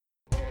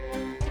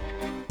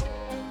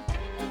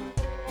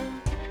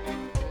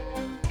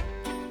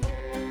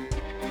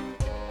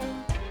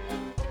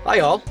Hi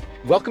all,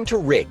 welcome to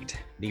Rigged,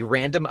 the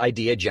Random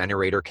Idea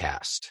Generator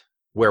cast,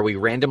 where we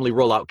randomly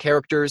roll out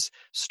characters,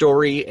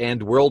 story,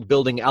 and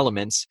world-building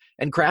elements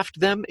and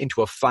craft them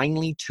into a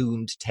finely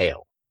tuned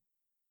tale.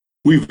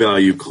 We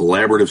value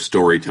collaborative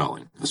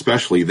storytelling,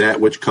 especially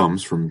that which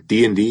comes from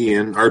D&D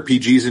and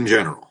RPGs in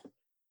general.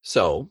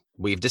 So,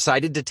 we've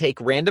decided to take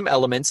random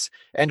elements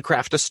and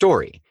craft a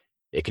story.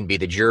 It can be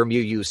the germ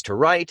you use to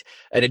write,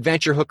 an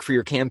adventure hook for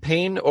your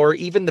campaign, or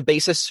even the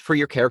basis for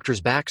your character's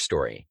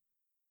backstory.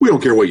 We don't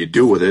care what you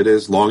do with it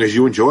as long as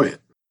you enjoy it.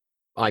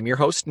 I'm your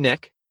host,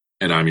 Nick.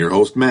 And I'm your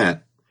host,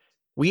 Matt.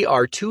 We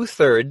are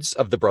 2/3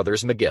 of the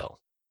Brothers McGill.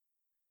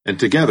 And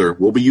together,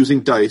 we'll be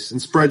using dice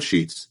and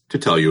spreadsheets to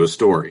tell you a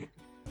story.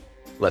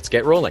 Let's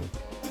get rolling.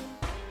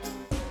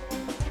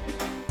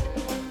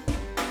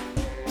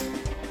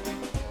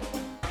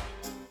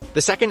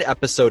 The second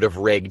episode of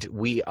Rigged,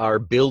 we are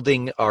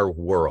building our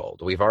world.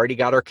 We've already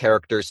got our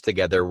characters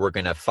together. We're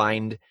going to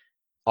find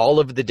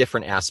all of the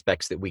different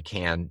aspects that we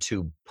can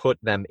to put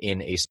them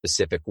in a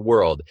specific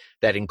world.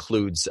 That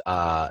includes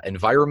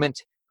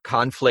environment,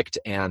 conflict,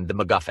 and the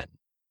MacGuffin.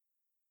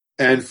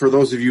 And for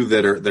those of you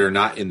that are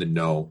not in the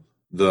know,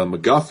 the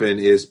MacGuffin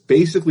is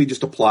basically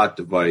just a plot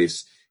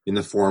device in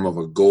the form of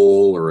a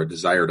goal or a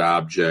desired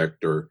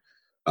object or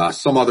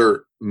some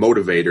other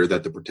motivator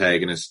that the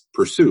protagonist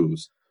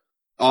pursues,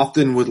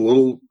 often with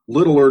little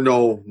or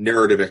no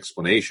narrative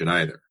explanation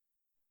either.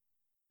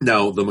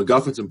 Now, the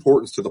MacGuffin's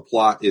importance to the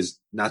plot is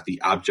not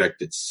the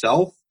object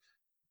itself,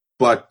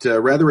 but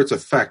rather its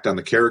effect on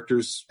the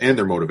characters and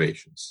their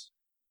motivations.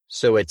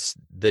 So it's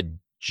the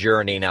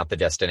journey, not the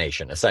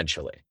destination,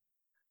 essentially.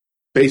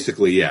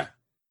 Basically, yeah.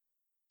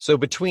 So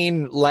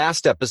between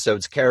last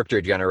episode's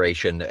character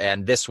generation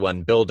and this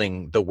one,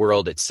 building the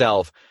world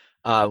itself,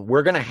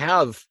 we're going to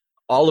have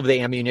all of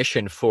the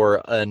ammunition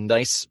for a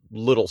nice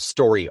little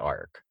story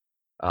arc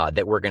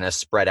that we're going to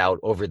spread out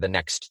over the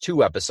next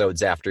 2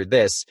 episodes after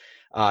this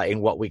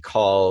in what we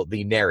call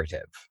the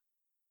narrative.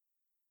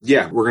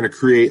 Yeah, we're going to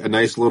create a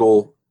nice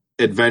little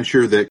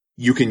adventure that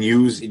you can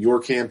use in your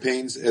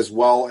campaigns as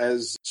well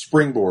as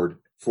springboard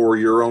for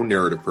your own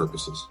narrative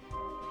purposes.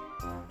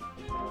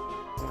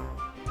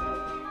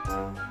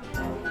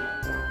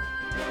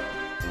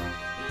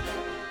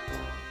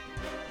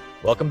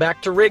 Welcome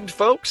back to Rigged,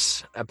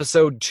 folks.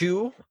 Episode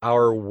 2,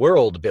 our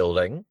world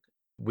building.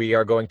 We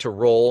are going to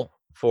roll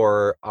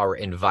for our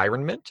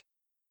environment.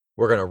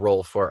 We're going to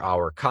roll for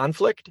our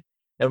conflict.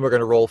 And we're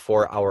going to roll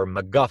for our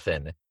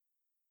MacGuffin.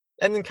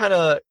 And then kind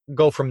of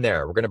go from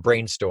there. We're going to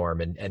brainstorm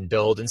and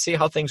build and see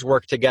how things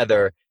work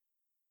together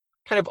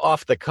kind of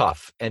off the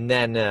cuff. And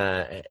then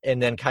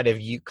kind of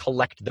you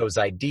collect those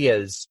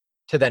ideas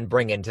to then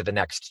bring into the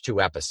next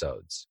 2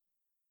 episodes.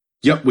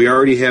 Yep, we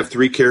already have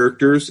 3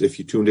 characters. If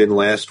you tuned in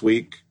last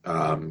week,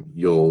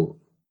 you'll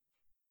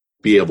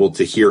be able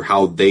to hear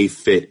how they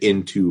fit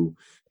into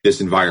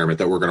this environment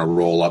that we're going to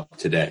roll up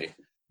today.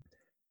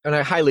 And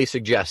I highly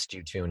suggest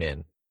you tune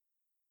in.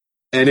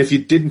 And if you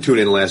didn't tune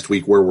in last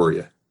week, where were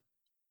you?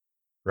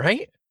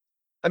 Right?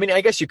 I mean,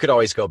 I guess you could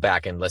always go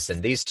back and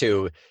listen. These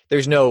 2,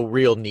 there's no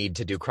real need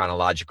to do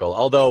chronological,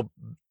 although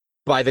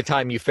by the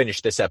time you finish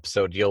this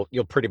episode, you'll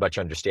pretty much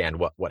understand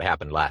what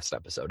happened last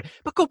episode.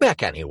 But go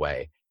back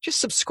anyway.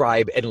 Just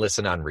subscribe and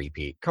listen on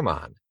repeat. Come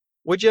on.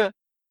 Would you?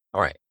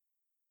 All right.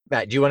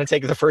 Matt, do you want to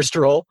take the first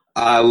roll?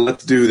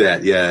 Let's do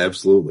that. Yeah,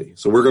 absolutely.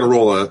 So we're going to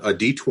roll a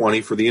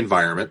D20 for the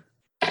environment.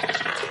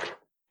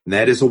 And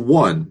that is a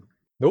 1.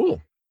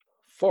 Ooh,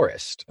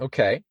 forest.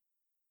 Okay.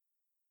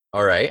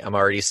 All right. I'm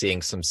already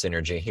seeing some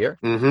synergy here.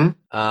 Mm-hmm.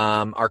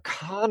 Our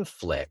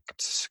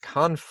conflict.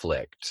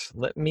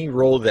 Let me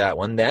roll that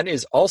one. That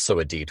is also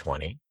a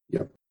D20.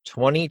 Yep.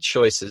 20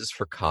 choices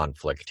for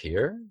conflict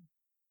here.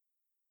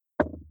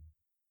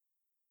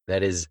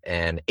 That is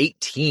an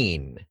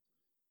 18.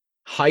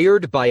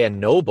 Hired by a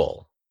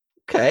noble.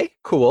 Okay,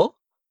 cool.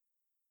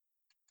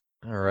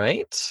 All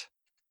right.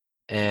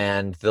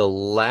 And the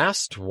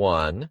last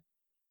one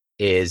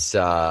is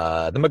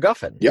the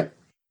MacGuffin. Yep.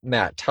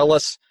 Matt, tell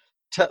us,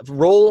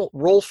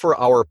 roll for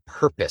our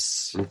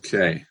purpose.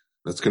 Okay.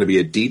 That's going to be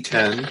a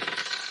D10.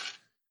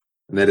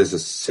 And that is a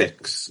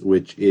 6,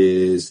 which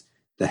is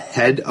the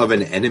head of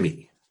an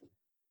enemy.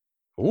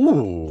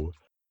 Ooh.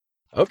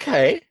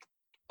 Okay.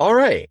 All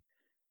right.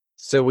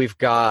 So we've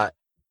got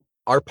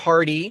our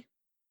party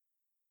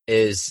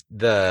is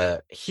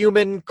the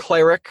human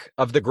cleric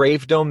of the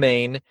Grave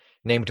Domain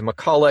named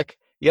McCulloch,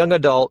 young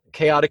adult,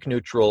 chaotic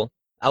neutral,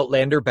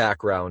 outlander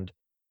background,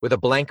 with a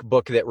blank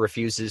book that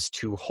refuses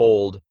to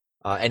hold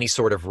any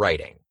sort of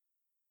writing.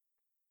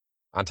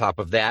 On top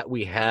of that,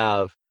 we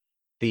have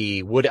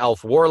the Wood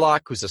Elf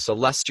Warlock, who's a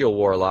celestial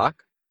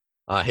warlock.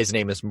 His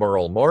name is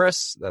Merle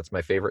Morris. That's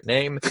my favorite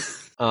name.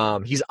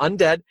 He's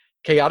undead,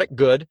 chaotic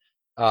good.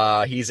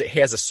 He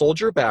has a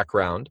soldier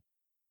background,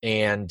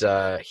 and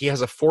he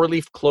has a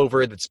 4-leaf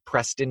clover that's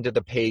pressed into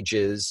the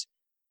pages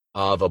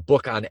of a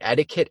book on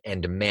etiquette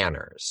and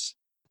manners.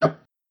 Yep.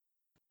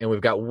 And we've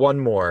got one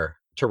more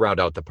to round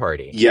out the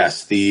party.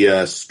 Yes,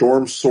 the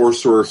storm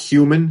sorcerer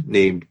human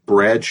named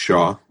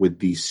Bradshaw with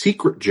the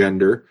secret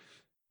gender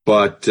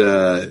But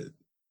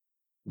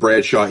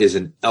Bradshaw is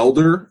an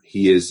elder.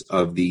 He is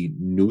of the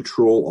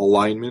neutral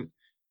alignment.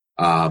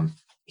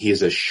 He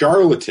is a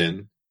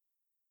charlatan,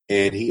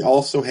 and he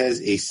also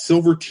has a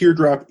silver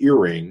teardrop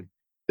earring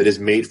that is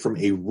made from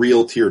a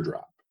real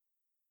teardrop.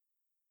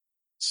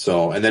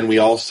 So, and then we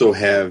also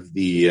have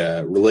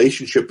the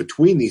relationship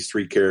between these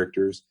three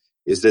characters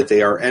is that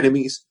they are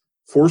enemies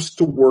forced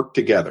to work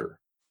together,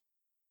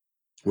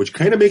 which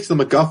kind of makes the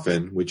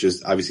MacGuffin, which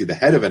is obviously the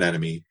head of an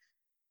enemy,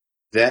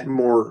 that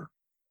more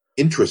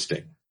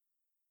interesting.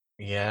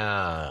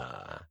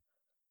 Yeah.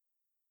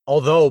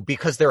 Although,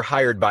 because they're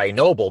hired by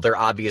Noble, they're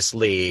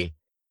obviously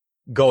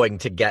going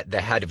to get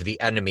the head of the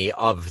enemy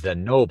of the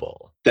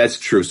Noble. That's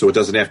true. So it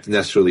doesn't have to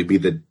necessarily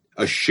be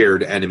a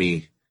shared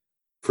enemy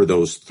for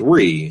those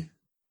three.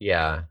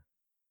 Yeah.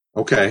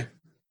 Okay.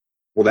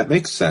 Well, that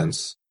makes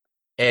sense.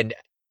 And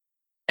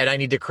I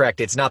need to correct,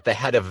 it's not the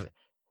head of,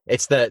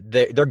 it's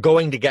they're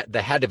going to get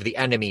the head of the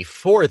enemy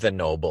for the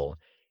Noble,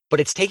 but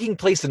it's taking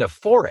place in a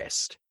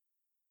forest.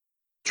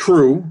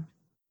 True.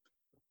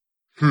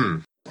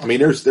 I mean,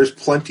 there's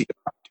plenty of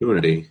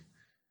opportunity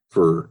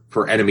for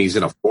enemies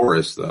in a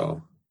forest,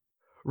 though.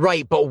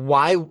 Right, but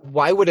why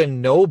would a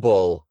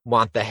noble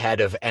want the head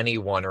of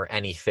anyone or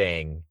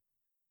anything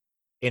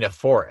in a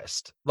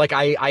forest? Like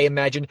I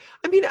imagine,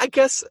 I mean, I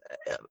guess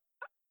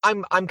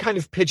I'm kind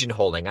of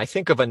pigeonholing. I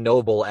think of a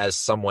noble as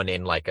someone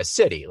in like a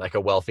city, like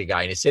a wealthy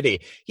guy in a city.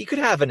 He could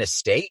have an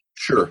estate.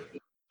 Sure.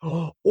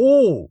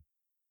 Oh,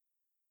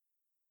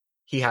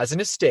 he has an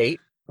estate.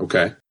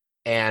 Okay.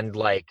 And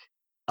like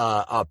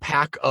a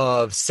pack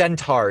of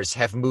centaurs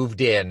have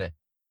moved in,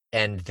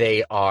 and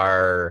they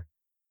are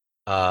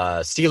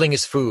stealing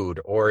his food,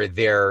 or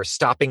they're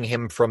stopping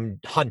him from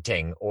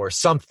hunting or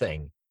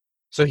something.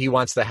 So he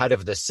wants the head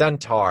of the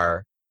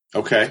centaur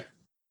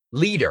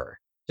leader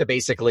to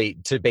basically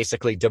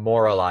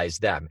demoralize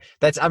them.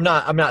 I'm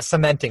not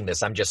cementing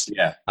this. I'm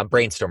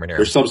brainstorming here.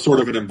 There's some sort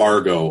of an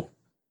embargo,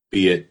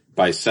 be it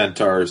by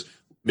centaurs,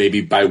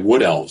 maybe by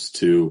wood elves,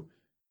 to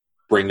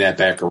bring that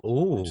back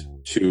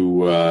around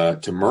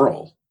to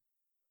Merle.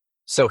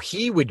 So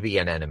he would be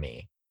an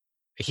enemy.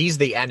 He's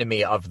the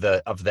enemy of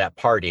that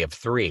party of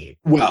three.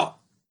 Well,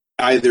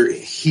 either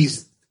he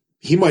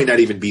might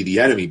not even be the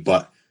enemy,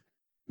 but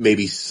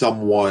maybe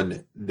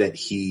someone that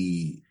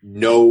he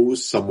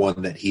knows,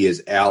 someone that he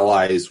is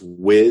allies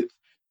with.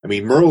 I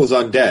mean, Merle is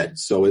undead,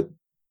 so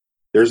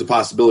there's a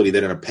possibility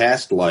that in a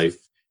past life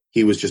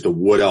he was just a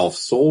wood elf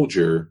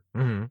soldier,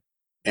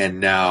 and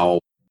now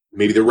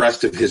maybe the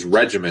rest of his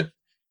regiment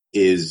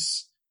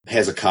has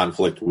a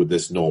conflict with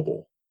this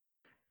noble.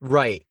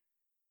 Right.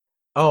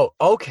 Oh,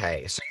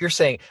 okay. So you're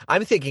saying,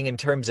 I'm thinking in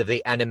terms of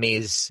the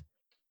enemies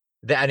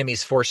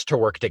forced to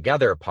work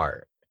together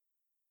part.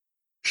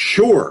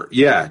 Sure.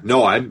 Yeah.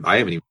 No, I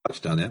haven't even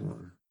touched on that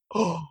one.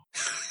 Oh.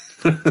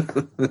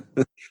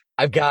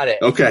 I've got it.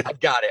 Okay. I've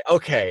got it.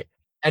 Okay.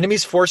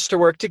 Enemies forced to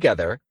work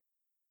together.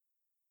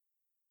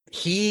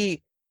 Okay.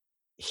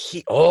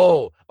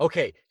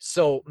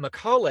 So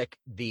McCulloch,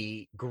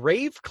 the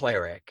grave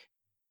cleric,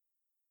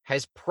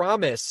 has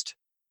promised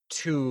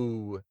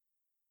to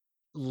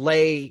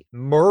lay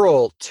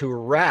Merle to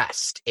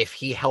rest if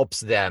he helps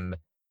them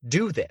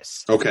do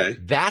this. Okay.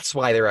 That's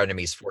why they're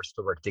enemies forced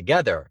to work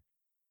together.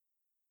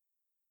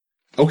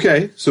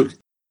 Okay. So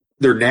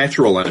they're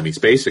natural enemies,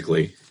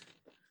 basically.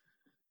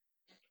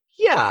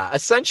 Yeah,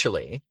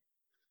 essentially.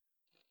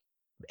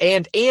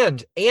 And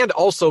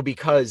also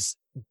because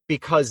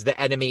the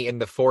enemy in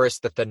the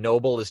forest that the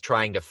noble is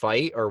trying to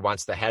fight or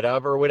wants the head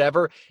of or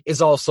whatever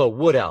is also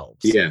wood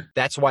elves. Yeah.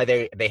 That's why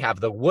they have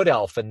the wood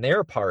elf in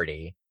their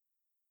party,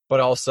 but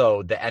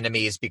also the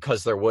enemies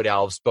because they're wood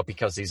elves, but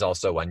because he's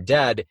also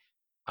undead.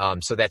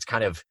 So that's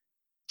kind of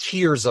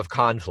tiers of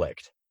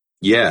conflict.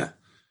 Yeah.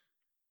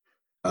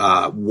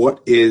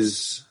 What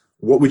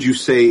would you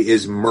say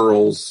is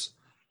Merle's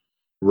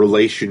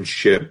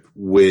relationship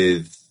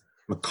with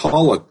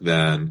McCulloch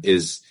then?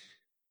 Is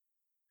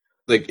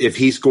like, if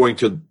he's going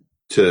to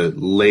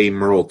lay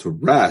Merle to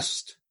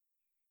rest,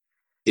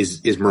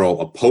 is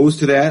Merle opposed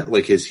to that?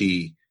 Like, is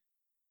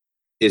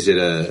it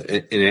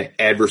an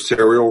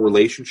adversarial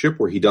relationship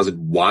where he doesn't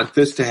want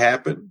this to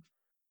happen?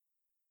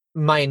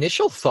 My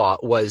initial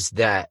thought was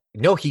that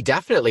no, he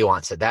definitely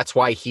wants it. That's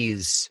why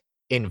he's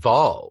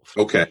involved.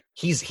 Okay.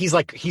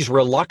 He's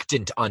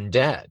reluctant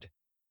undead.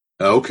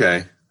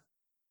 Okay.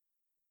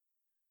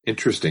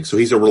 Interesting. So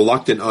he's a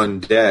reluctant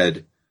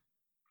undead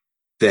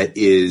that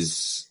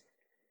is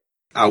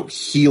out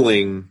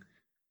healing,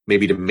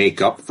 maybe to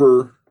make up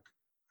for.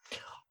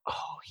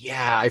 Oh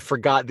yeah, I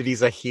forgot that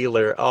he's a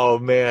healer. Oh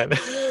man,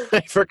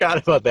 I forgot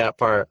about that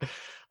part.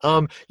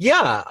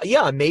 Yeah,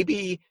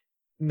 maybe.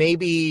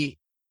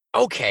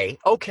 Okay.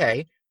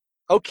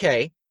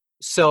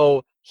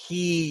 So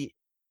he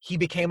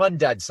became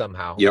undead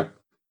somehow. Yep.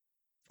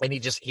 And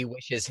he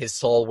wishes his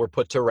soul were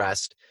put to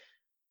rest.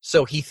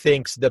 So he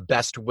thinks the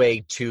best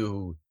way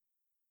to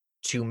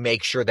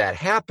make sure that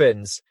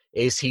happens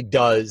is he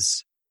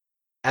does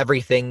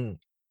everything.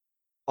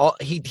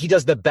 He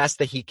does the best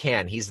that he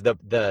can.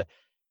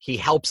 He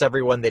helps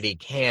everyone that he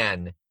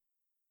can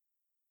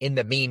in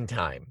the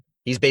meantime.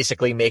 He's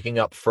basically making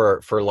up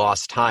for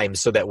lost time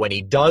so that when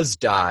he does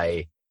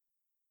die,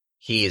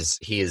 he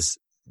is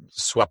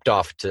swept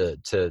off to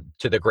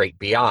the great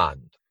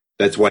beyond.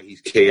 That's why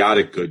he's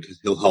chaotic good, because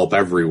he'll help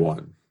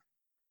everyone.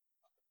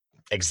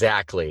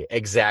 Exactly.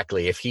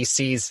 If he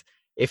sees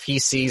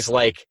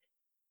like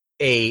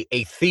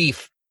a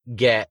thief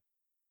get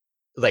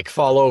like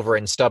fall over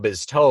and stub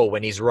his toe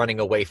when he's running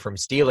away from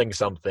stealing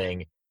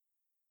something,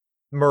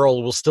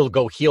 Merle will still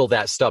go heal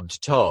that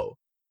stubbed toe.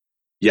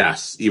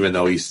 Yes, even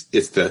though it's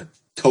the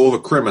toe of a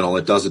criminal,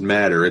 it doesn't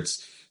matter.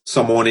 It's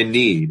someone in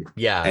need.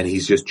 Yeah. And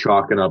he's just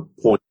chalking up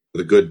points for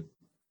the good,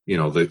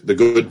 the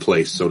good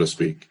place, so to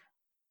speak.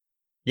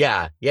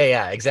 Yeah,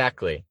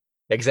 exactly.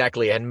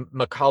 And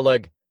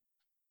McCulloch.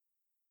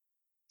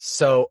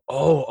 So,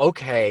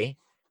 okay.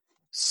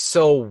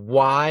 So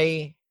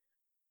why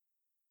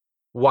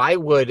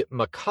would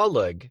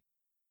McCulloch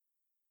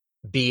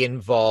be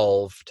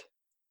involved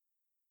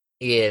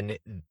in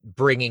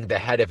bringing the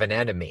head of an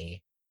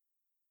enemy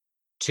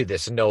to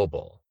this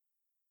noble?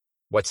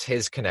 What's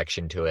his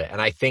connection to it? And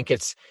I think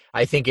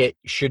it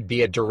should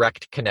be a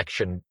direct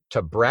connection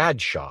to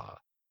Bradshaw,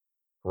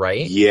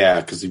 right? Yeah,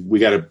 because we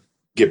got to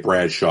get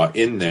Bradshaw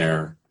in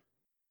there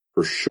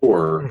for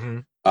sure. Mm-hmm.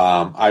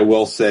 I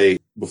will say,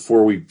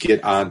 before we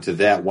get on to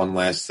that, one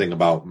last thing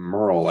about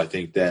Merle. I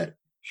think that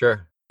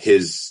sure,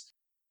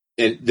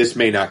 and this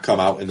may not come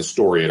out in the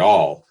story at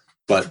all,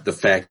 but the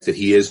fact that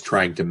he is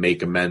trying to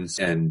make amends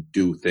and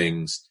do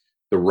things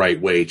the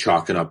right way,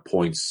 chalking up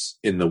points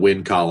in the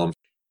win column,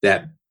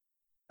 that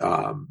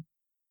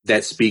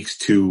speaks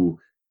to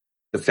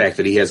the fact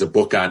that he has a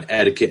book on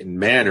etiquette and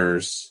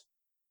manners,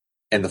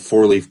 and the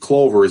 4-leaf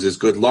clover is his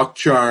good luck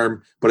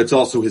charm, but it's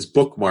also his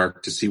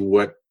bookmark to see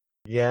what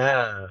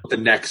the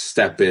next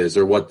step is,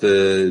 or what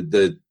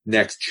the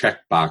next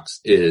checkbox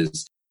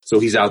is. So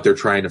he's out there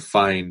trying to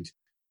find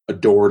a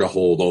door to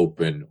hold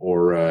open,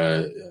 or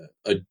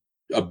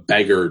a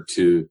beggar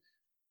to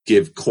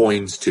give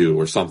coins to,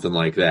 or something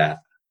like that.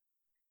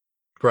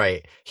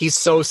 Right. He's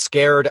so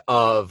scared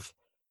of.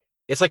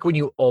 It's like when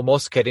you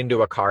almost get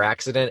into a car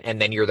accident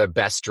and then you're the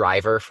best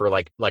driver for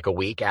like a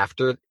week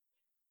after.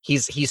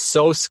 He's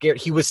so scared.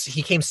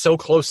 He came so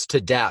close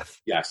to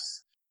death.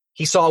 Yes.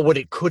 He saw what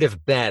it could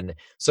have been.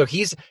 So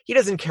he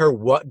doesn't care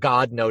what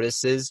God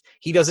notices.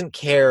 He doesn't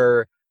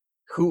care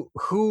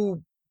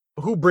who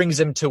brings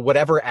him to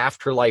whatever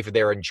afterlife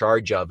they're in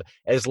charge of,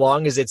 as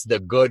long as it's the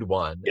good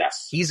one.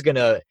 Yes. He's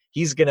gonna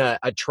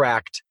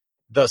attract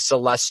the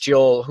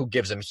celestial who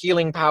gives him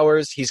healing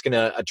powers. He's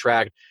gonna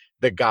attract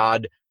the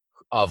god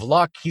of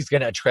luck. He's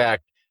gonna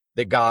attract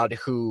the god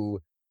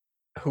who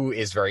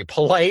is very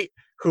polite,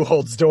 who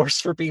holds doors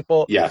for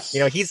people. Yes.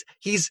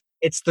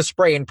 It's the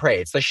spray and pray.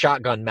 It's the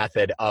shotgun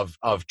method of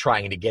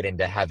trying to get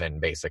into heaven,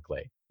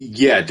 basically.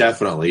 Yeah,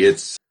 definitely.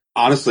 It's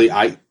honestly,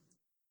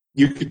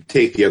 you could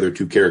take the other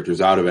two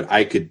characters out of it.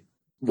 I could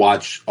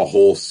watch a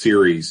whole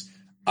series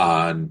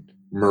on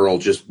Merle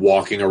just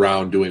walking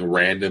around doing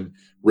random,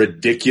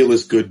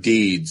 ridiculous good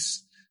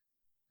deeds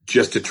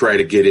just to try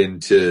to get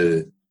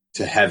into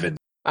heaven.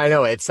 I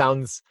know it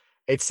sounds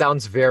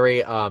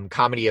very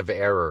comedy of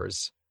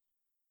errors.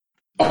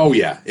 Oh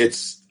yeah,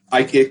 it's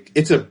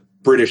a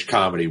British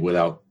comedy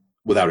without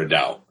a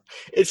doubt.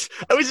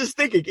 I was just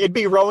thinking it'd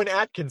be Rowan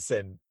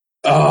Atkinson.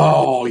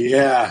 Oh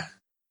yeah.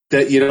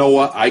 That, you know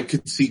what? I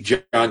could see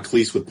John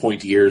Cleese with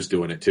pointy ears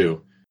doing it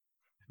too.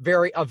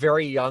 A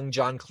very young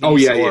John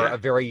Cleese, a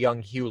very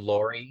young Hugh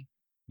Laurie.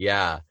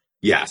 Yeah.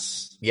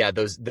 Yes. Yeah,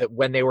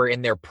 when they were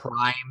in their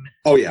prime.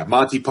 Oh yeah,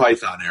 Monty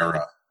Python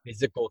era.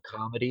 Physical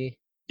comedy.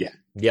 Yeah.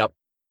 Yep.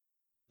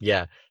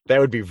 Yeah, that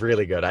would be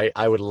really good.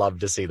 I would love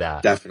to see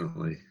that.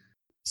 Definitely.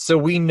 So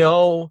we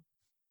know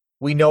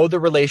the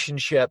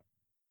relationship.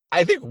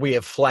 I think we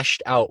have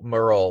fleshed out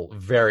Merle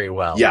very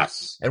well.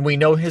 Yes. And we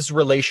know his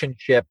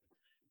relationship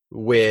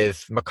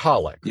with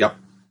McCulloch. Yep.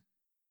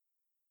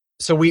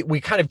 So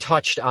we kind of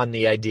touched on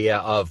the idea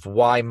of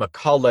why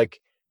McCulloch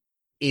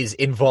is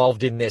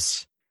involved in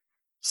this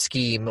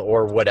scheme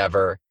or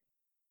whatever,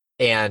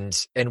 and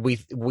we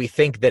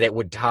think that it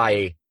would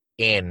tie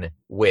in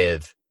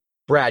with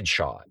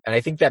Bradshaw, and I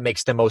think that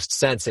makes the most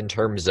sense in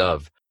terms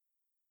of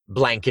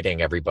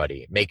blanketing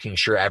everybody, making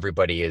sure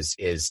everybody is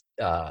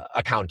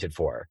accounted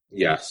for.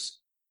 Yes.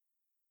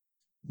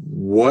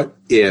 What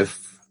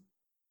if?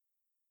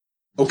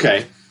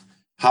 Okay.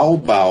 How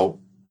about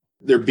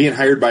they're being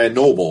hired by a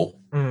noble,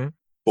 mm-hmm.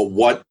 but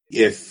what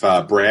if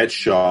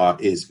Bradshaw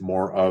is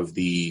more of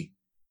the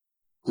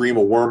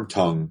Grima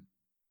Wormtongue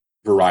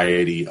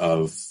variety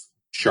of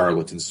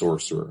charlatan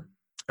sorcerer?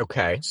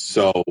 Okay.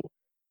 So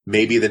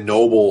maybe the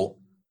noble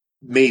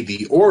made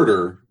the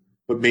order,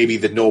 but maybe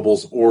the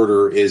noble's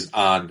order is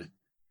on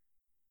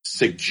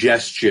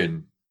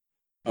suggestion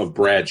of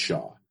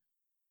Bradshaw.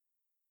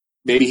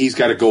 Maybe he's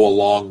got to go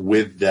along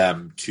with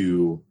them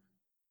to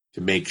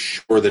make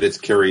sure that it's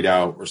carried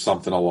out, or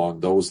something along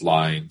those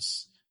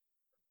lines.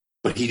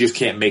 But he just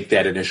can't make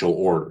that initial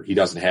order. He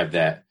doesn't have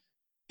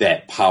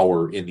that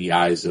power in the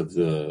eyes of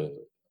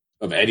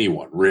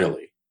anyone,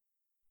 really.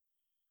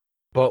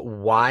 But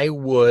why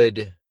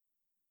would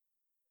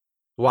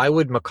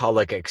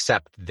McCulloch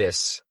accept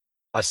this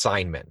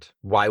assignment?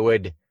 Why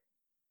would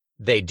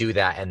they do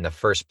that in the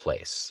first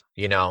place?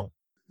 You know?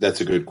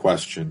 That's a good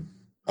question.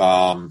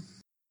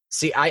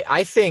 See,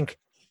 I think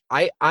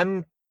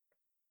I'm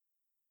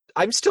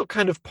still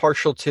kind of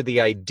partial to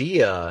the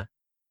idea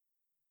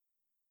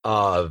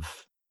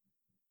of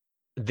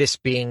this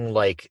being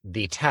like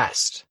the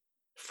test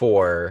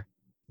for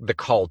the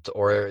cult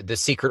or the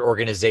secret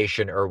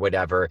organization or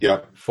whatever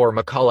Yep. for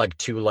McCulloch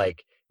to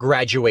like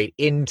graduate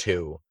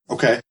into.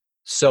 Okay.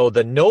 So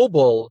the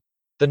noble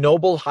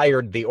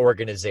hired the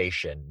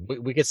organization.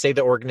 We could say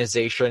the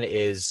organization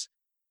is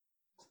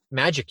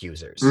magic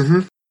users.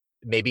 Mm-hmm.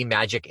 Maybe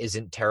magic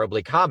isn't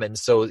terribly common,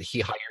 so he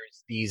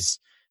hires these.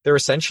 They're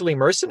essentially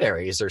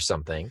mercenaries or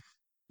something.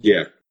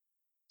 Yeah.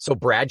 So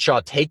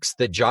Bradshaw takes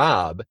the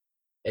job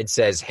and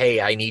says, "Hey,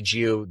 I need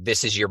you.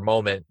 This is your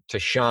moment to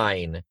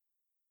shine.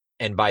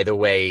 And by the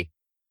way,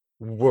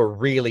 we're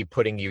really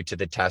putting you to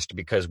the test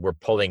because we're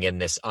pulling in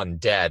this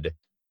undead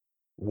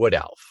wood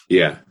elf."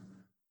 Yeah.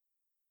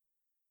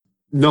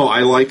 No,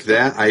 I like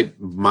that.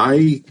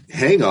 My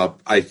hang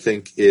up, I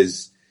think,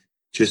 is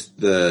just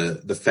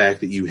the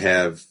fact that you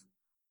have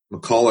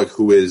McCulloch,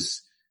 who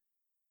is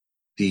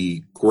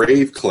the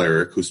grave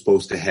cleric, who's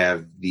supposed to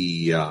have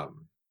the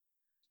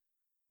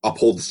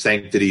uphold the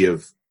sanctity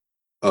of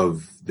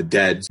the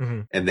dead,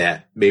 Mhm. and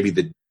that maybe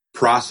the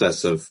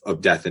process of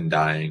death and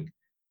dying.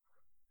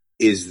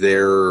 Is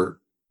there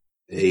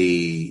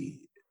a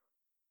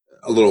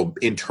little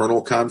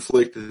internal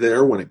conflict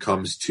there when it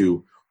comes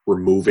to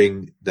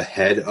removing the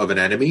head of an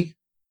enemy?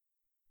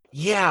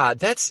 Yeah,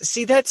 that's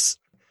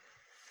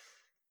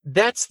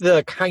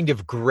the kind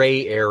of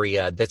gray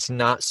area that's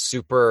not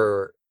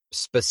super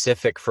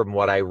specific from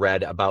what I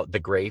read about the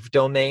grave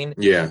domain.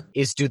 Yeah.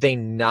 Is do they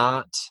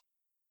not?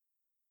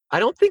 I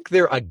don't think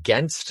they're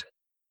against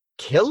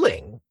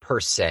killing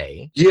per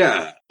se.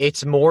 Yeah.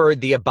 It's more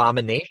the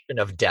abomination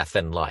of death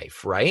and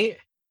life, right?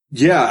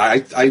 Yeah.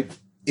 I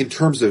in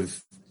terms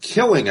of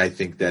killing, I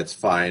think that's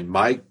fine.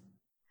 My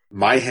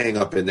hang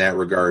up in that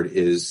regard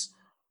is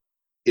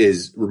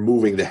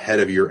removing the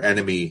head of your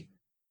enemy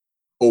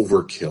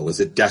overkill. Is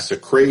it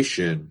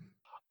desecration?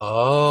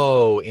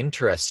 Oh,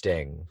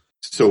 interesting.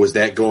 So is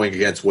that going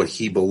against what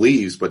he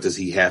believes, but does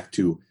he have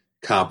to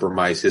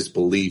compromise his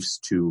beliefs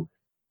to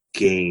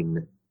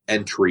gain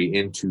entry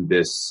into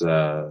this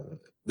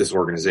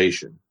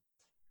organization?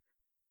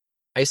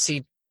 I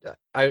see.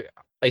 I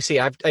see.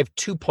 I have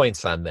 2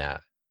 points on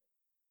that.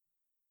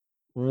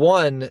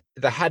 One,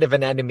 the head of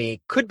an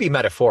enemy could be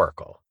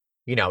metaphorical.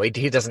 You know,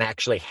 he doesn't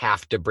actually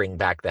have to bring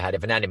back the head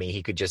of an enemy.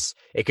 It could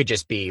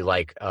just be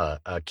like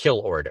a kill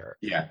order.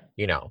 Yeah.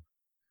 You know.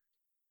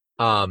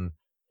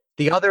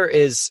 The other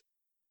is,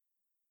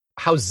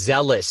 how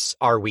zealous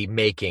are we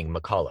making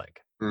McCulloch?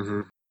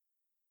 Mm-hmm.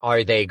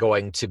 Are they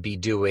going to be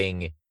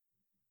doing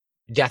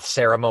death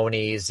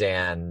ceremonies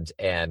and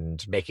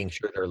making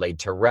sure they're laid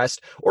to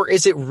rest, or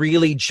is it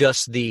really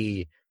just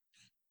the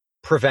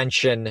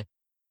prevention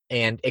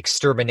and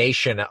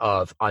extermination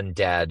of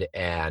undead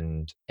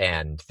and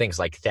things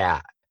like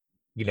that?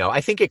 You know,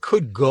 I think it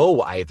could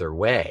go either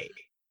way.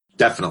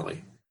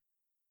 Definitely.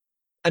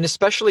 And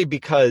especially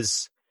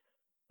because,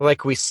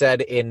 like we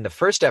said in the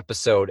first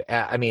episode,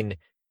 I mean,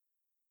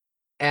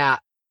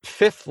 at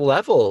 5th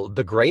level,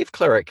 the Grave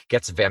Cleric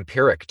gets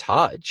Vampiric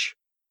Touch,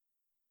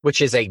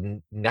 which is a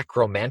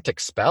necromantic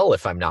spell,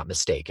 if I'm not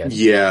mistaken.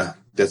 Yeah,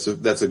 that's a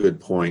good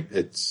point.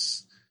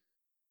 It's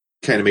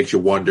kind of makes you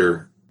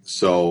wonder.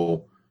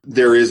 So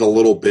there is a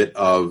little bit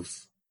of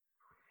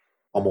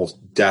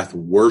almost death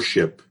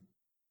worship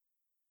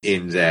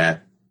in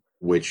that,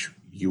 which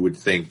you would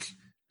think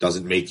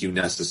doesn't make you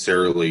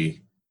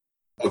necessarily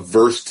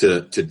averse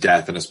to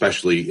death, and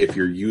especially if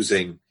you're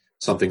using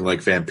something like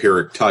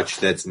Vampiric Touch,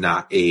 that's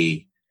not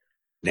a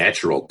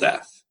natural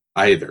death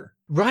either.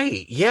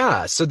 Right,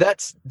 yeah. So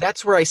that's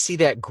where I see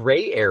that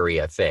gray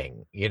area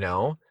thing, you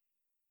know?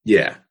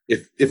 Yeah.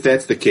 If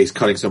that's the case,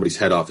 cutting somebody's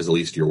head off is the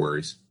least of your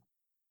worries.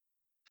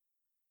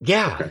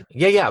 Yeah. Okay.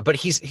 Yeah. But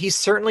he's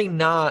certainly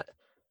not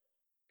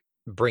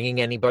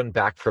bringing anyone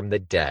back from the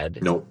dead.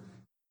 Nope.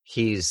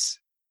 It's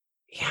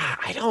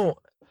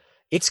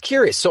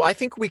curious. So I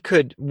think we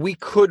could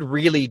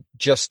really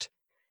just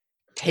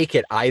take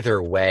it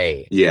either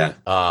way. Yeah.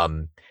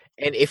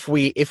 And if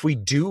we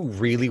do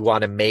really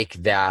want to make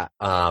that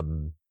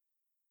kind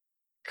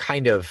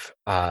of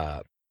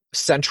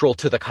central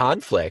to the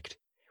conflict,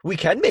 we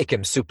can make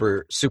him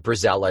super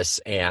zealous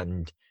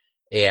and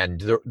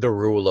the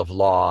rule of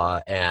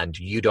law, and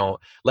you don't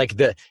like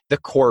the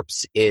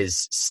corpse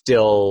is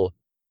still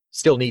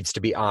needs to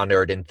be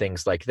honored and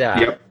things like that.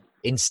 Yep.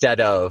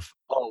 Instead of,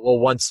 oh well,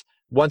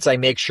 once I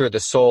make sure the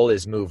soul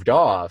is moved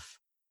off,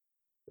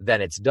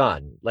 then it's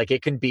done. Like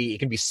it can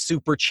be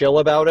super chill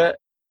about it,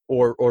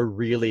 or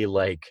really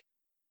like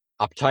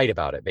uptight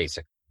about it,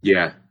 basically.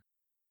 Yeah.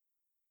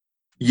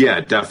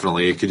 Yeah,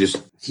 definitely.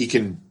 He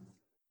can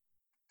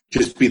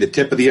just be the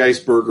tip of the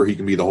iceberg, or he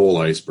can be the whole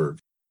iceberg.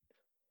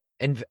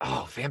 And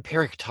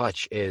Vampiric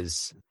Touch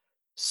is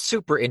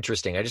super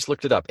interesting. I just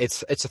looked it up.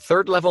 It's a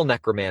third level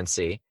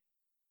necromancy.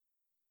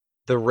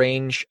 The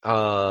range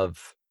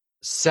of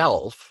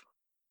self,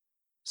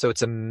 so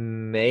it's a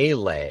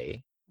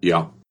melee.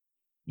 Yeah.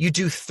 You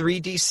do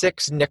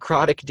 3d6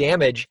 necrotic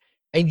damage,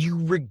 and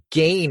you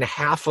regain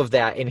half of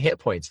that in hit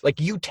points. Like,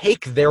 you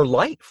take their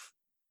life.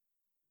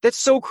 That's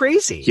so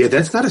crazy. Yeah,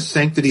 that's not a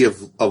sanctity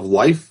of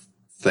life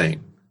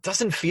thing.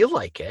 Doesn't feel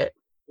like it.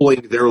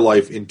 Pulling their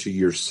life into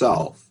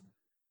yourself.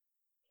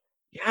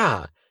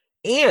 Yeah.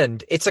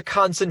 And it's a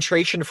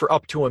concentration for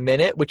up to a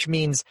minute, which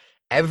means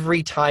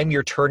every time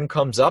your turn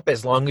comes up,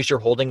 as long as you're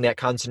holding that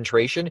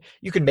concentration,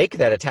 you can make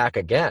that attack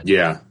again.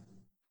 Yeah.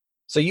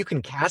 So you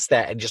can cast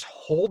that and just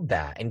hold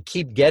that and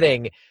keep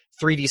getting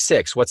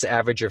 3d6. What's the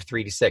average of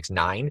 3d6?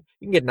 9?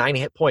 You can get 9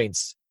 hit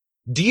points,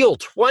 deal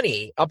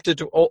 20 up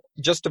to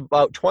just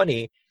about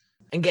 20,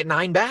 and get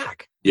 9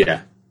 back.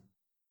 Yeah.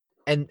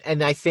 And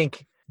I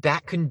think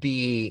that can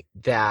be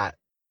that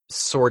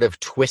sort of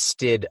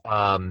twisted,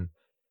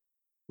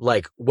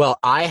 like, well,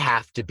 I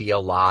have to be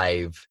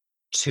alive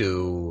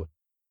to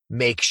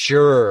make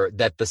sure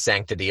that the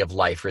sanctity of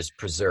life is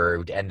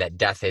preserved and that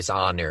death is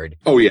honored.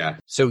 Oh, yeah.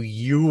 So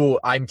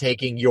I'm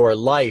taking your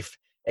life,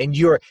 and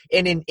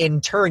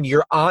in turn,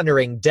 you're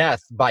honoring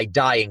death by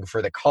dying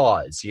for the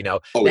cause, you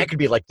know? Oh, that yeah. could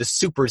be like the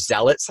super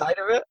zealot side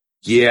of it.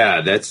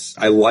 Yeah,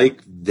 I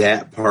like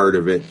that part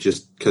of it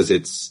just because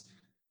it's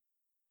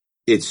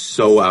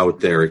so out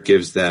there. It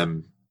gives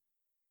them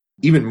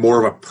even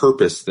more of a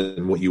purpose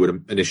than what you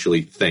would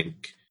initially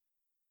think.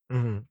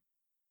 Mm-hmm.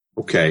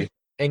 Okay.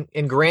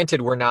 And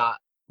granted, we're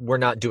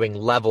not doing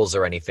levels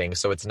or anything,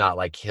 so it's not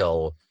like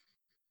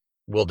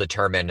we'll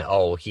determine,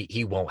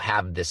 he won't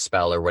have this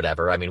spell or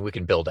whatever. I mean, we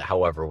can build it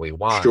however we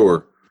want.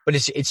 Sure. But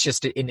it's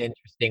just an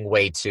interesting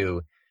way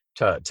to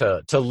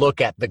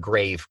look at the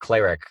grave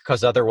cleric,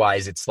 because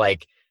otherwise it's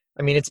like,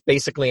 I mean, it's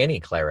basically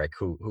any cleric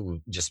who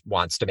just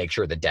wants to make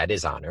sure the dead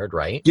is honored,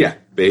 right? Yeah,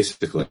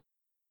 basically.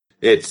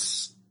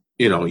 It's,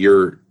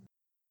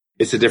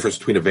 it's the difference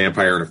between a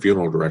vampire and a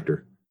funeral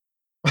director.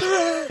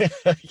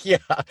 Yeah.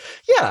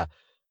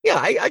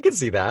 I can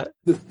see that.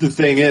 The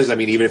thing is, I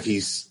mean, even if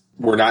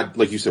we're not,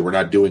 like you said, we're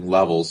not doing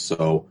levels,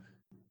 so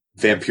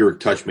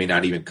vampiric touch may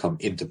not even come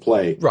into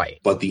play.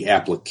 Right. But the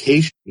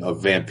application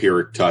of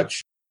vampiric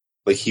touch,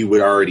 like, he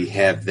would already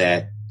have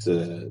that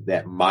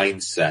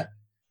mindset,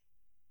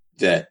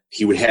 that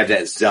he would have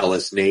that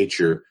zealous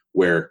nature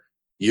where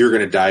you're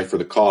going to die for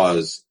the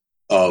cause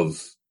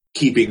of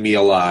keeping me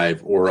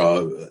alive,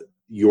 or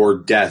your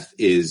death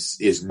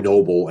is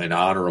noble and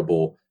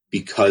honorable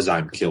because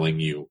I'm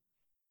killing you.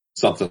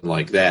 Something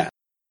like that.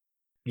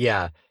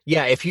 Yeah.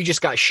 If you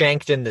just got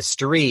shanked in the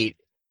street,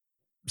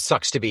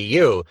 sucks to be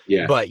you.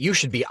 Yeah. But you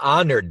should be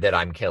honored that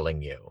I'm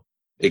killing you.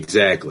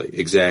 Exactly.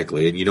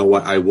 And you know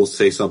what? I will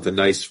say something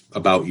nice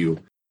about you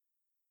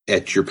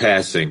at your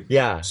passing.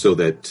 Yeah. So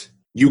that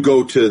you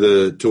go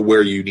to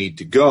where you need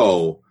to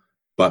go,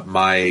 but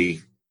my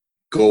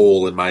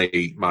goal and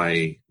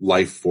my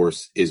life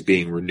force is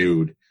being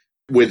renewed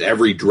with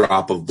every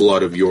drop of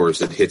blood of yours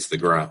that hits the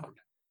ground.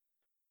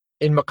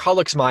 In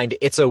McCulloch's mind,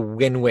 it's a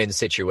win-win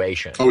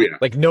situation. Oh, yeah.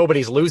 Like,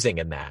 nobody's losing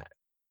in that.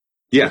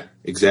 Yeah,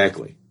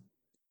 exactly.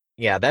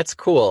 Yeah, that's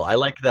cool. I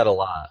like that a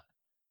lot.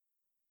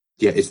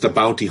 Yeah, it's the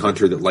bounty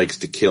hunter that likes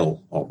to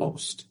kill,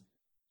 almost.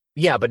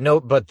 Yeah, but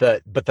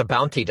the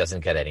bounty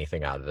doesn't get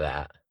anything out of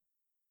that.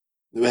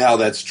 Well,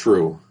 that's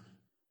true.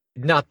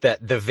 Not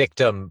that the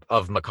victim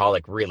of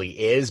McCulloch really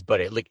is, but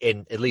at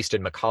least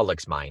in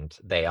McCulloch's mind,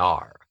 they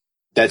are.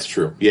 That's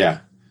true. Yeah.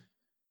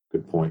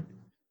 Good point.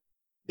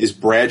 Is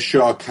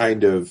Bradshaw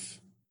kind of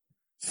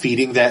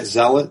feeding that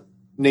zealot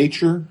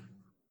nature?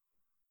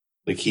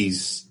 Like,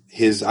 his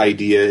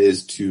idea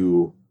is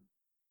to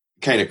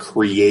kind of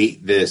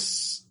create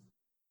this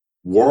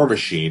war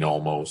machine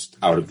almost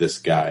out of this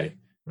guy.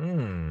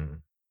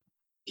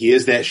 He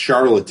is that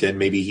charlatan.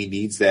 Maybe he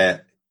needs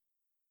that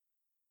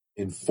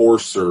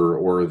enforcer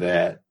or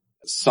that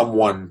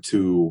someone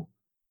to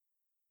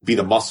be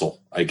the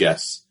muscle, I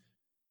guess,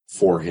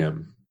 for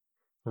him.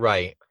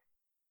 Right.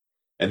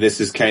 And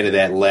this is kind of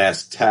that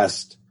last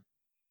test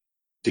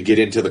to get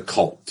into the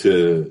cult,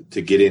 to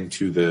get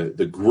into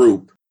the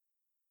group.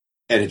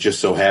 And it just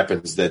so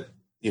happens that,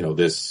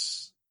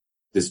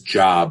 this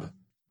job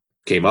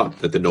came up,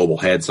 that the noble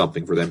had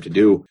something for them to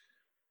do,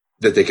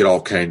 that they could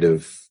all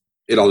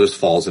it all just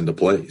falls into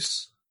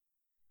place.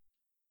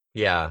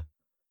 Yeah,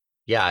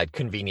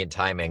 convenient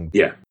timing.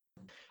 Yeah.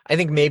 I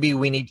think maybe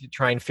we need to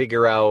try and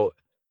figure out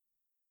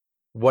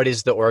what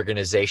is the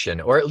organization,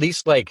 or at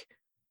least, like,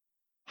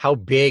 how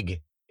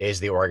big is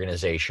the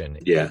organization?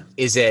 Yeah.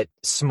 Is it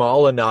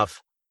small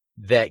enough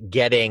that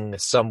getting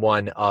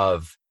someone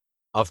of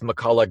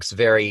McCulloch's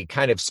very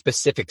kind of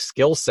specific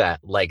skill set,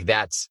 like,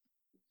 that's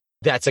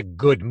a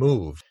good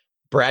move?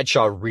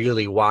 Bradshaw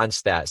really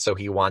wants that, so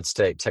he wants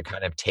to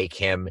kind of take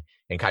him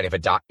and kind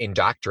of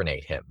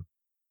indoctrinate him.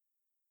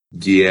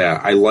 Yeah,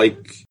 I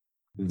like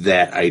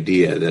that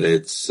idea, that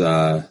it's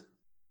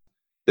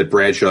that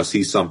Bradshaw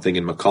sees something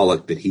in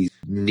McCulloch that he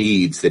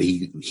needs, that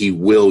he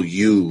will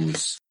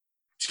use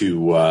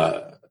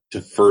to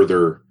to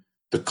further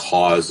the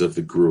cause of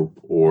the group,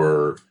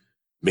 or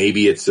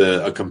maybe it's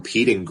a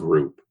competing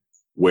group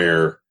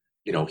where,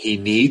 he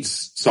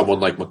needs someone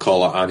like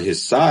McCulloch on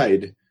his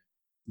side.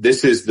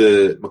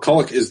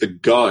 McCulloch is the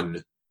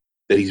gun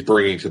that he's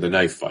bringing to the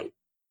knife fight.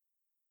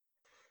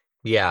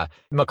 Yeah.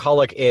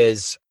 McCulloch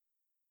is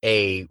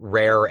a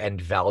rare and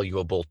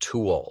valuable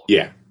tool.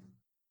 Yeah.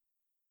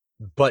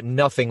 But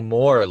nothing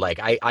more. Like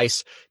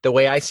the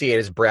way I see it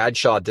is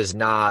Bradshaw does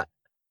not,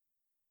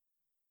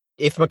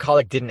 if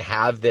McCulloch didn't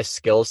have this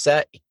skill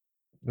set,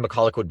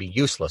 McCulloch would be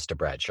useless to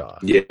Bradshaw.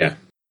 Yeah.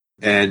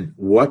 And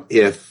what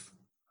if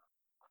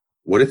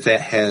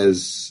that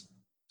has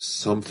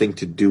something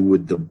to do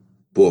with the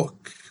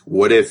book?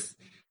 What if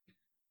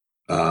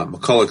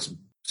McCulloch's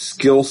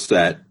skill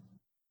set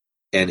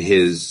and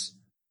his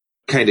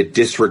kind of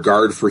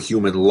disregard for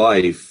human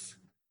life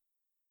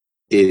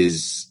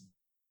is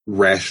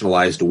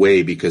rationalized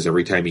away because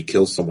every time he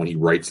kills someone, he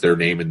writes their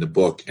name in the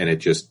book and it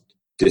just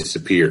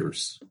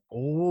disappears.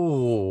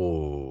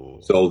 Ooh.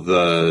 So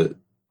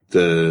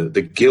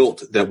the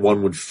guilt that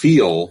one would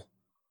feel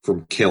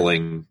from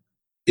killing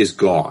is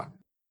gone.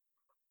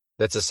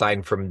 That's a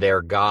sign from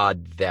their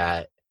God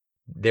that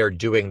they're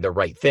doing the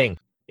right thing.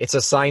 It's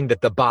a sign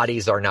that the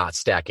bodies are not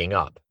stacking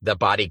up. The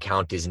body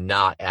count is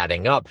not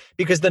adding up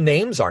because the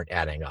names aren't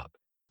adding up.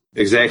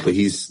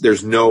 Exactly.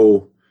 There's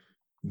no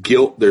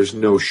guilt, there's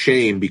no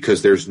shame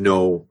because there's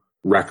no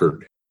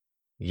record.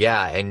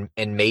 Yeah,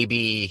 and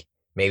maybe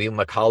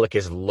McCulloch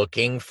is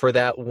looking for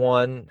that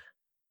one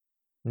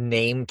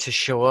name to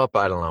show up.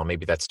 I don't know.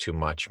 Maybe that's too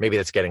much. Maybe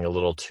that's getting a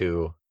little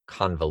too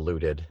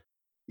convoluted.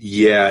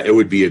 Yeah, it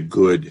would be a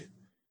good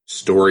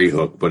story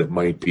hook, but it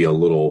might be a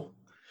little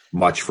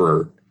much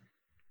for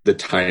the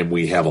time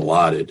we have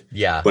allotted.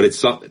 Yeah. But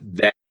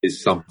that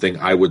is something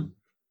I would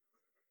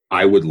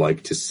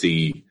like to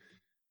see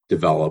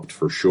developed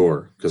for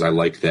sure, because I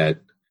like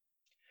that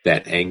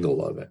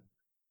angle of it.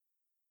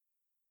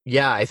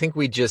 Yeah, I think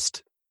we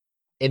just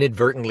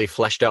inadvertently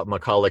fleshed out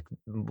McCulloch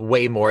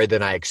way more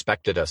than I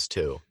expected us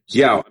to.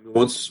 Yeah, I mean,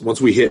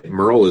 once we hit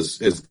Merle as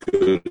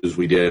good as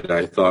we did,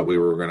 I thought we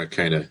were going to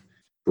kind of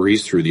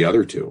breeze through the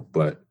other two,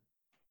 but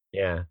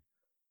yeah,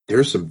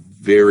 there's some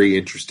very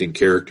interesting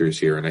characters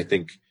here, and I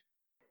think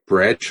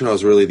Bradshaw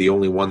is really the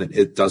only one that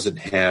he doesn't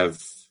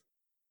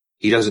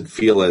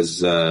feel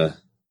as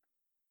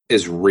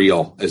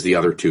real as the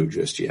other two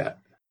just yet.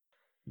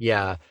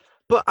 Yeah,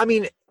 but I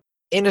mean,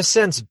 in a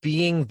sense,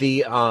 being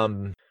the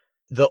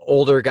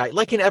older guy,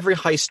 like in every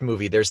heist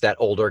movie, there's that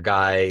older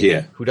guy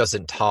who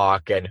doesn't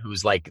talk and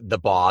who's like the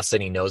boss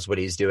and he knows what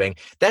he's doing.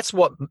 That's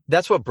what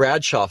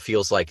Bradshaw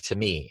feels like to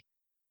me.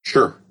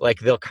 Sure. Like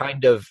they'll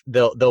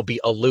be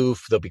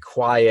aloof, they'll be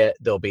quiet,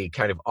 they'll be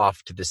kind of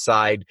off to the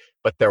side,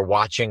 but they're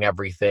watching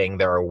everything,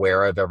 they're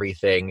aware of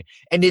everything,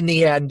 and in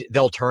the end,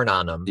 they'll turn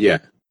on him. Yeah,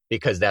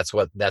 because that's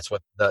what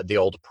the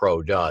old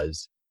pro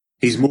does.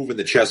 He's moving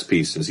the chess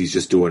pieces. He's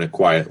just doing it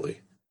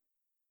quietly.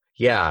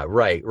 Yeah,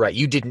 right.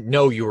 You didn't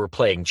know you were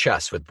playing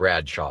chess with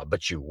Bradshaw,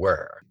 but you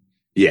were.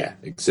 Yeah,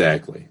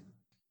 exactly.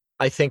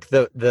 I think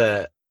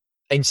the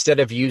instead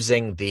of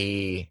using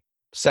the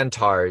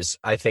centaurs,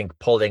 I think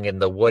pulling in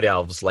the wood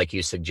elves, like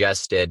you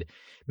suggested,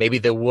 maybe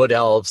the wood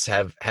elves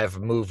have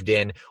moved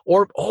in,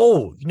 or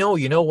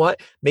you know what?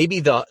 Maybe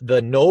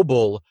the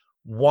noble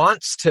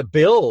wants to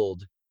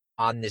build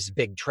on this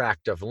big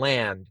tract of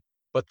land,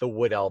 but the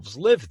wood elves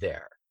live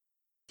there.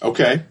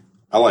 Okay,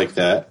 I like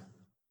that.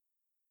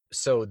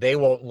 So they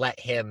won't let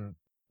him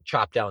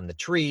chop down the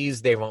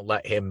trees. They won't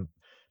let him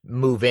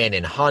move in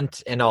and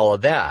hunt and all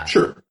of that.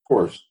 Sure, of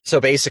course. So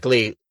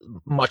basically,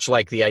 much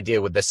like the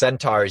idea with the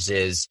centaurs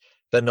is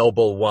the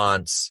noble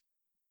wants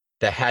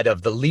the head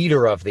of the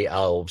leader of the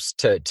elves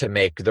to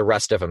make the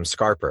rest of them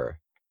scarper.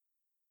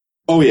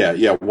 Oh,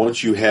 yeah.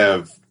 Once you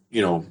have,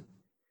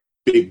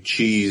 big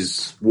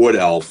cheese wood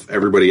elf,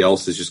 everybody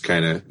else is just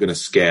kind of going to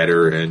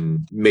scatter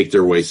and make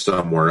their way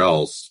somewhere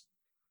else.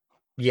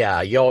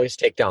 Yeah, you always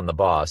take down the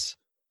boss.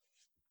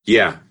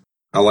 Yeah,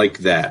 I like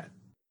that.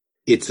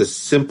 It's a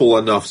simple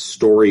enough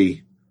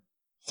story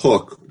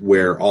hook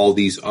where all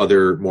these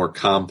other more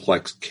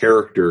complex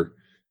character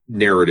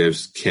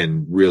narratives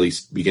can really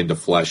begin to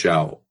flesh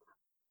out.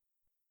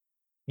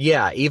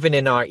 Yeah, even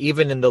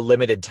in the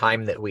limited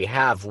time that we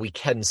have, we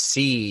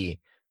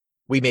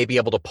may be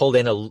able to pull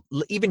in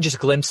even just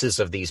glimpses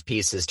of these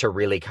pieces to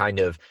really kind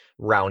of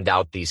round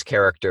out these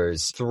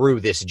characters through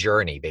this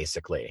journey,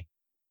 basically.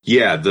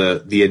 Yeah,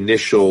 the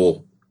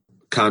initial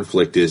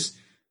conflict is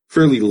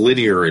fairly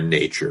linear in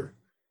nature.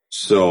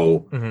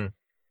 So,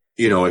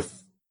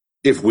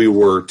 if we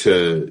were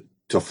to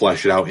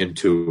flesh it out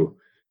into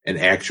an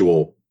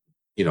actual,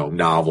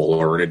 novel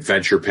or an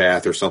adventure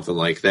path or something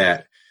like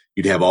that,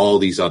 you'd have all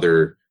these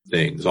other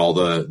things, all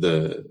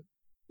the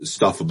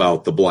stuff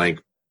about the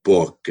blank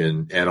book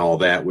and all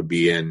that would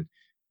be in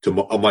to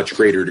a much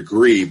greater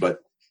degree. But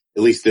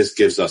at least this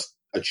gives us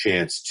a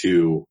chance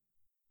to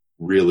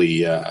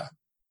really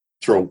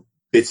throw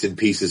bits and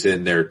pieces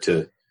in there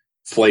to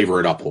flavor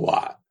it up a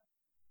lot.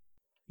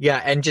 Yeah,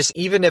 and just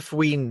even if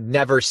we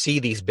never see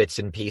these bits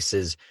and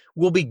pieces,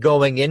 we'll be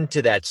going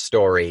into that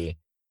story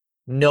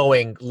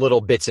knowing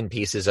little bits and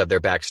pieces of their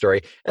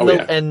backstory,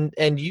 and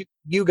Oh yeah,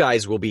 you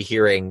guys will be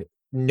hearing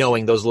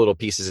knowing those little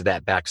pieces of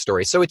that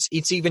backstory. So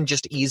it's even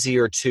just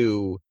easier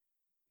to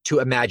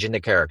imagine the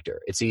character.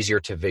 It's easier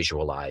to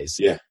visualize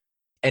yeah.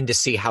 and to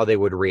see how they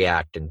would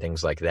react and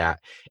things like that.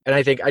 And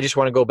I think I just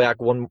want to go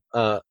back one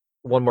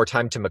more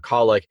time to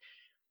McCulloch.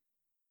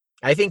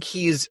 I think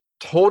he's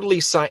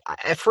totally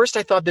at first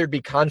I thought there'd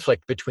be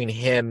conflict between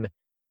him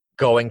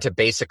going to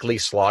basically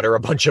slaughter a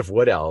bunch of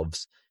wood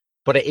elves,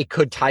 but it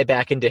could tie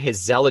back into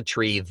his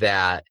zealotry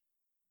that,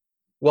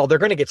 well, they're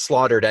going to get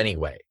slaughtered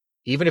anyway.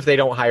 Even if they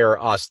don't hire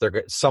us,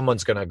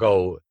 someone's going to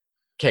go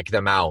kick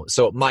them out.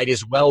 So it might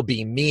as well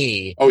be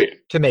me Oh yeah.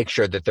 to make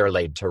sure that they're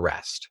laid to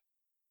rest.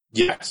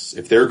 Yes,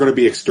 if they're going to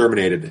be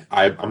exterminated,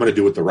 I'm going to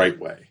do it the right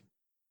way.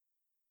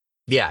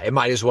 Yeah, it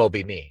might as well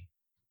be me.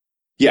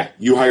 Yeah,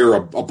 you hire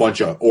a bunch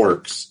of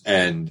orcs,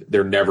 and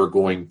they're never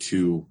going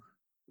to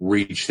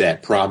reach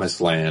that promised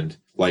land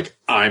like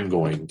I'm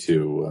going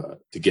to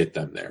get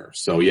them there.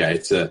 So yeah,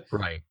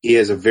 Right. he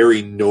has a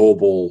very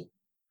noble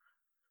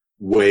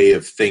way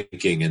of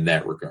thinking in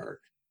that regard.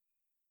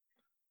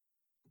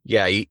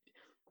 Yeah,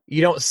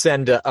 you don't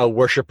send a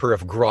worshiper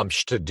of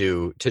Grumsh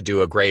to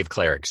do a grave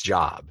cleric's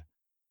job,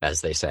 as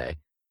they say.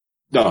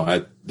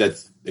 No,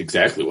 that's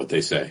exactly what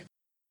they say.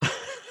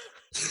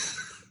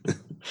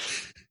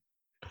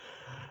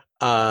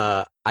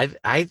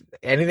 I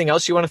anything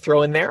else you want to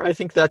throw in there? I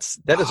think that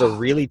is a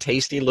really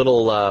tasty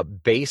little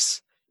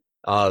base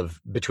of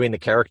between the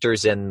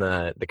characters and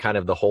the kind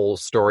of the whole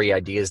story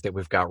ideas that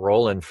we've got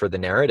rolling for the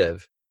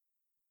narrative.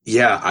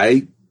 Yeah,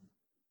 I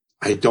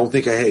don't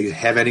think I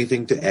have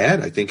anything to add.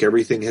 I think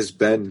everything has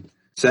been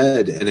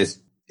said, and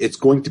it's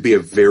going to be a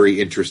very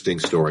interesting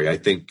story. I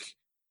think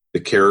the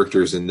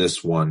characters in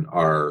this one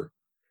are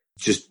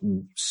just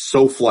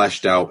so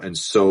fleshed out and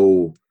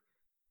so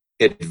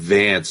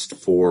advanced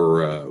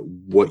for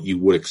what you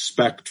would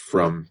expect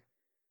from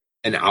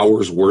an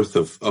hour's worth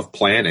of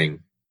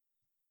planning.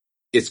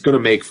 It's going to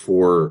make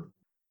for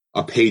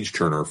a page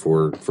turner,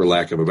 for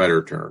lack of a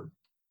better term.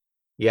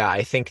 Yeah,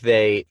 I think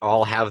they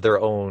all have their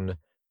own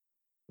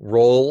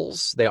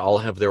roles. They all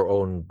have their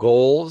own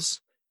goals.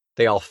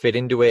 They all fit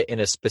into it in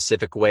a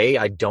specific way.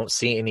 I don't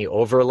see any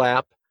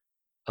overlap.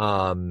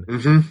 And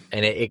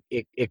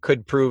it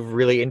could prove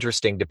really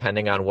interesting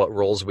depending on what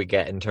roles we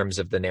get in terms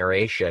of the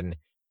narration,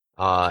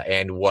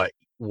 and what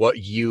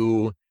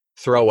you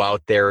throw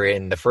out there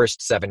in the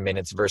first 7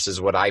 minutes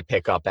versus what I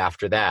pick up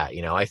after that.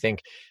 I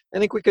think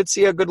we could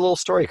see a good little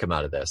story come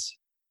out of this.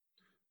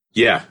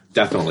 Yeah,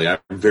 definitely. I'm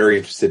very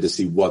interested to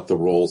see what the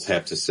roles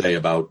have to say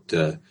about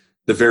the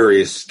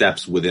various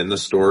steps within the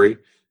story,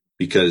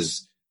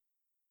 because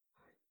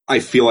I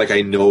feel like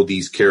I know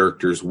these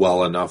characters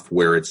well enough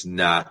where it's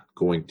not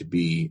going to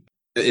be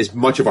as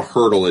much of a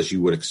hurdle as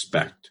you would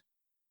expect.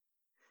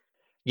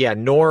 Yeah,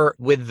 nor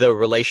with the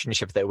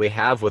relationship that we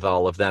have with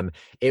all of them,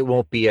 it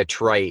won't be a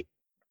trite,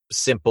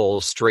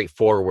 simple,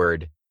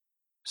 straightforward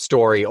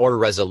story or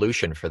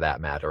resolution for that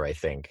matter, I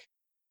think.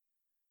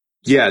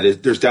 Yeah,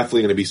 there's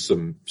definitely going to be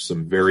some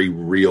very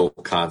real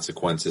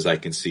consequences I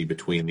can see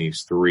between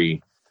these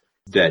three,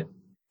 that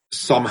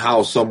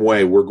somehow, some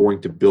way, we're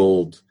going to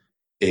build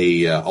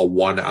a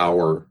 1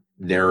 hour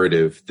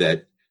narrative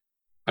that,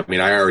 I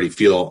mean, I already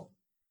feel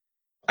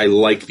I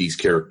like these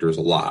characters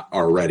a lot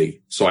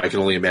already. So I can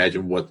only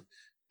imagine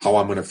how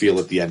I'm going to feel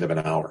at the end of an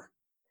hour.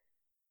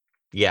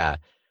 Yeah.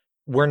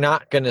 We're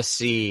not going to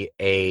see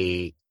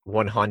a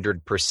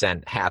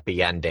 100%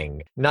 happy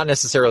ending. Not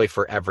necessarily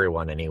for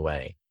everyone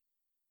anyway.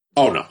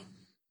 Oh, no.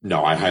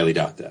 No, I highly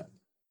doubt that.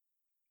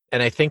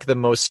 And I think the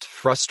most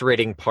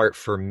frustrating part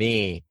for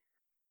me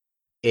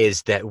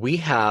is that we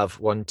have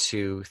 1,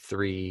 2,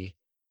 3,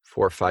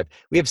 4, 5.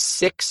 We have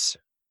 6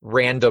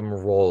 random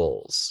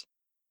roles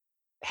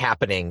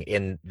happening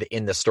in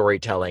the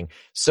storytelling.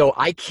 So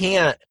I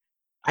can't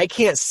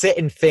sit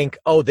and think,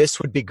 oh, this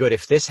would be good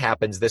if this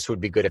happens. This would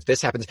be good if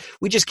this happens.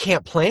 We just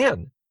can't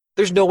plan.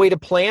 There's no way to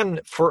plan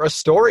for a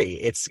story.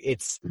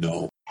 It's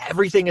no.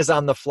 Everything is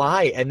on the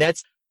fly. And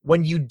that's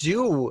when you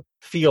do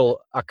feel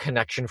a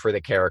connection for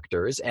the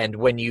characters. And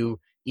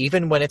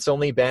even when it's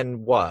only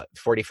been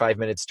 45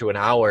 minutes to an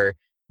hour,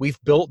 we've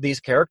built these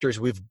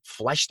characters. We've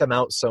fleshed them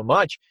out so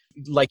much.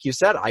 Like you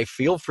said, I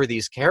feel for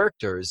these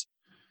characters,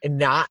 and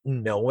not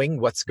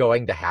knowing what's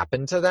going to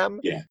happen to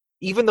them. Yeah.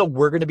 Even though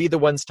we're going to be the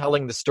ones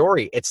telling the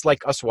story, it's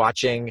like us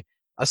watching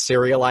a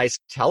serialized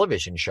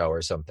television show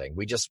or something.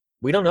 We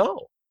don't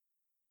know.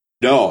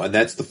 No, and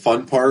that's the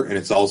fun part, and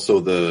it's also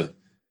the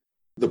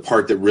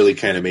part that really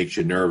kind of makes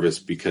you nervous,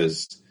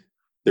 because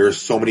there are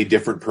so many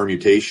different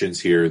permutations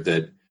here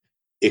that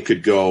it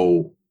could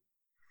go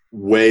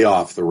way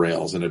off the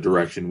rails in a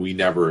direction we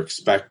never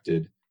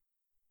expected.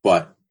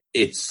 But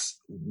it's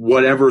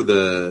whatever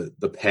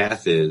the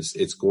path is,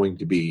 it's going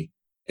to be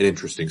an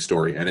interesting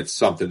story, and it's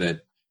something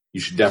that you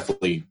should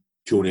definitely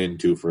tune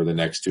into for the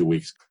next 2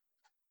 weeks.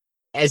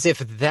 as if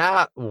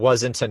that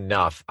wasn't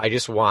enough, I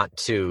just want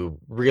to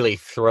really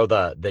throw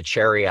the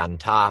cherry on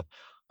top.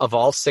 Of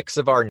all 6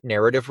 of our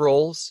narrative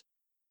roles,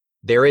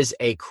 there is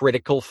a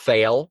critical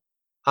fail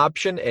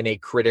option and a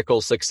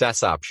critical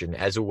success option,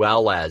 as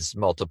well as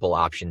multiple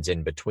options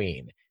in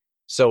between.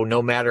 So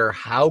no matter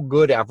how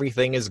good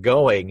everything is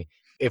going,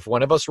 if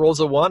one of us rolls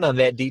a 1 on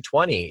that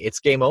D20, it's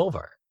game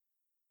over.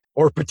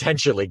 Or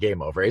potentially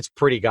game over. It's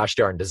pretty gosh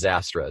darn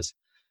disastrous.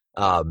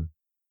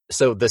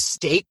 So the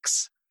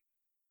stakes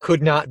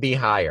could not be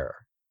higher,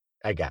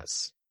 I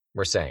guess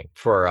we're saying,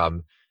 for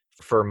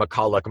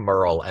McCulloch,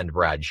 Merle, and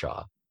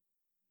Bradshaw.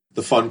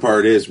 The fun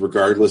part is,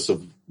 regardless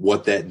of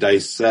what that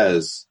dice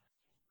says,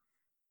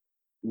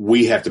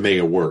 we have to make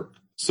it work.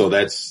 So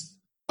that's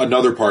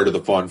another part of the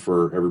fun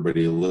for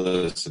everybody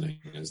listening,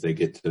 is they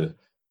get to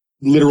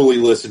literally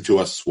listen to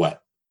us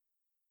sweat.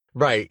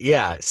 Right.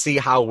 Yeah. See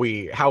how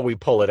we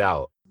pull it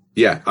out.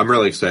 Yeah, I'm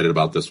really excited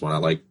about this one.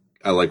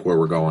 I like where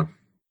we're going.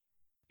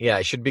 Yeah,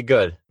 it should be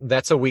good.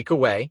 That's a week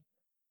away.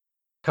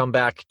 Come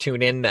back,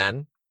 tune in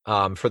then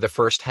for the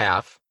first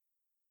half.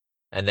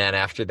 And then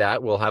after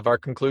that, we'll have our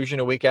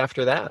conclusion a week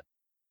after that.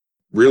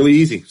 Really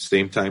easy.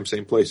 Same time,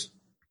 same place.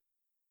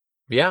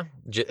 Yeah.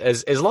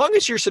 As long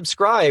as you're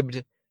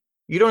subscribed,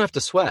 you don't have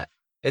to sweat.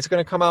 It's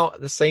going to come out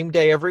the same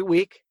day every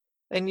week,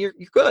 and you're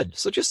good.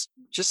 So just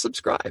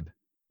subscribe.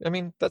 I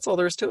mean, that's all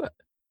there is to it.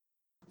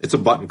 It's a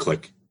button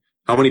click.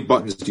 How many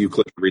buttons do you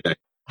click every day?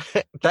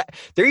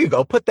 There you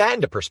go. Put that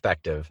into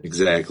perspective.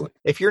 Exactly.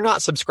 If you're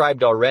not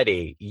subscribed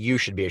already, you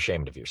should be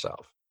ashamed of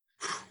yourself.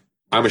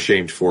 I'm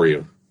ashamed for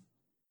you.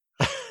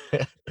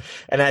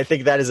 And I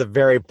think that is a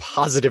very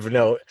positive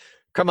note.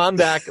 Come on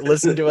back,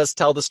 listen to us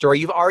tell the story.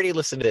 You've already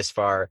listened to this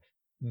far.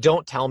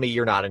 Don't tell me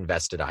you're not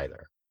invested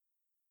either.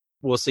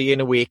 We'll see you in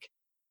a week,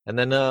 and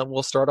then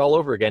we'll start all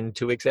over again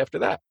 2 weeks after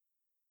that.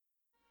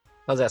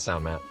 How's that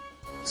sound, Matt?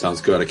 Sounds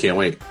good. I can't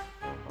wait.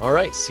 All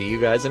right, see you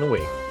guys in a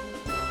week.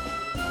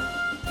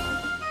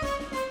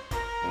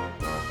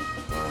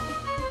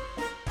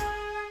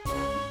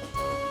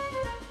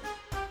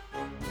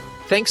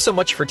 Thanks so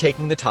much for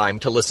taking the time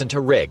to listen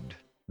to Rigged,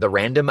 the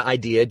Random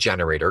Idea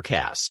Generator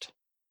cast.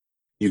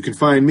 You can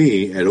find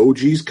me at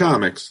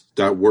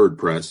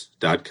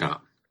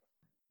ogscomics.wordpress.com.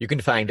 You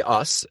can find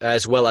us,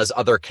 as well as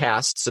other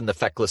casts in the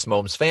Feckless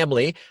Momes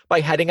family,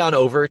 by heading on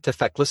over to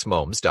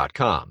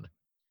fecklessmomes.com.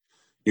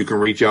 You can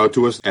reach out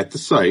to us at the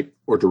site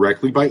or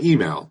directly by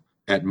email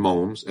at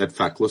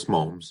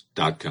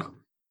momes@fecklessmomes.com.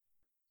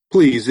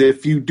 Please,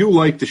 if you do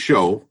like the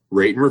show,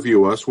 rate and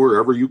review us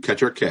wherever you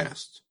catch our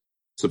casts.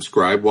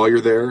 Subscribe while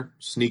you're there,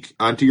 sneak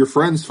onto your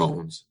friends'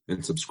 phones,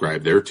 and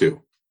subscribe there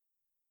too.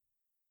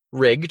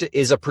 Rigged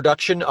is a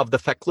production of the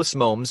Feckless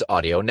Momes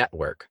Audio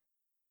Network.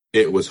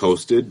 It was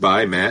hosted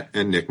by Matt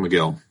and Nick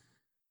McGill.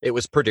 It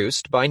was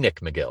produced by Nick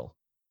McGill.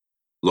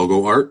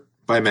 Logo art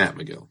by Matt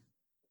McGill.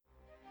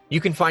 You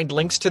can find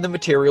links to the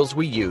materials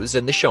we use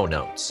in the show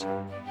notes.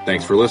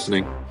 Thanks for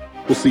listening.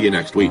 We'll see you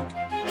next week.